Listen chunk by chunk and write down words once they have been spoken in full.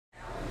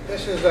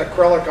This is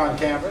acrylic on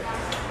canvas.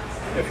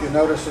 If you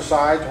notice the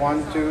sides,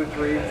 1, 2,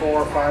 3,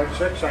 4, 5,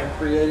 6, I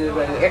created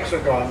a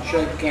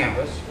hexagon-shaped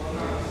canvas,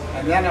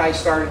 and then I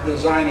started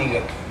designing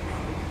it.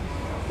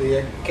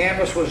 The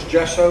canvas was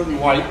gessoed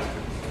in white,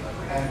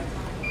 and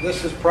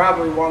this is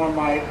probably one of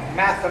my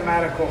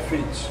mathematical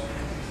feats.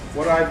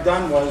 What I've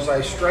done was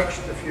I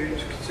stretched, if you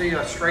can see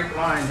a straight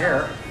line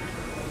here,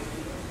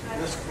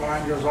 this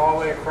line goes all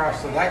the way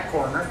across to that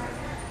corner.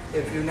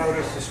 If you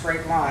notice the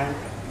straight line,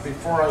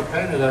 before I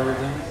painted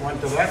everything, it went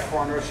to that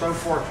corner, so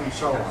forth and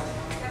so on.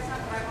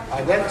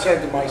 I then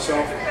said to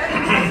myself,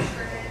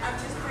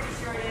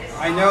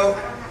 I know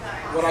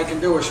what I can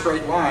do with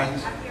straight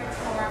lines,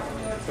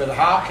 but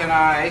how can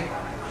I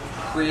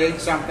create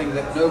something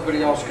that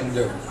nobody else can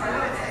do?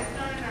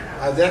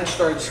 I then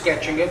started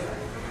sketching it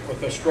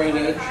with a straight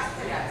edge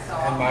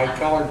and my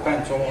colored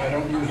pencil. I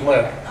don't use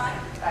lead.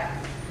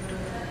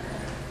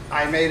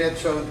 I made it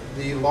so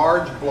the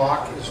large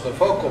block is the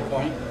focal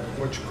point,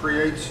 which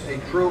creates a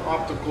true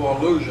optical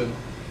illusion.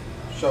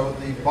 So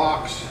the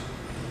box,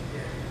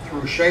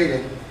 through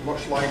shading,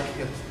 looks like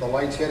the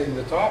light's hitting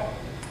the top.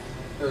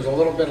 There's a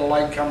little bit of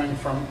light coming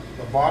from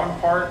the bottom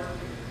part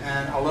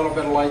and a little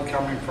bit of light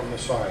coming from the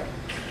side.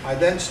 I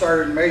then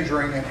started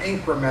measuring and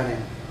incrementing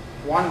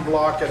one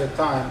block at a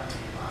time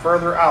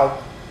further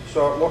out,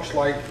 so it looks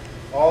like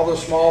all the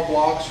small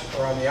blocks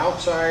are on the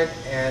outside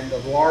and the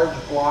large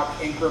block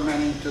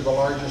incrementing to the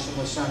largest in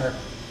the center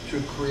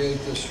to create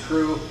this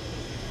true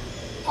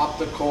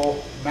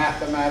optical,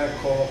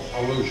 mathematical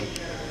illusion.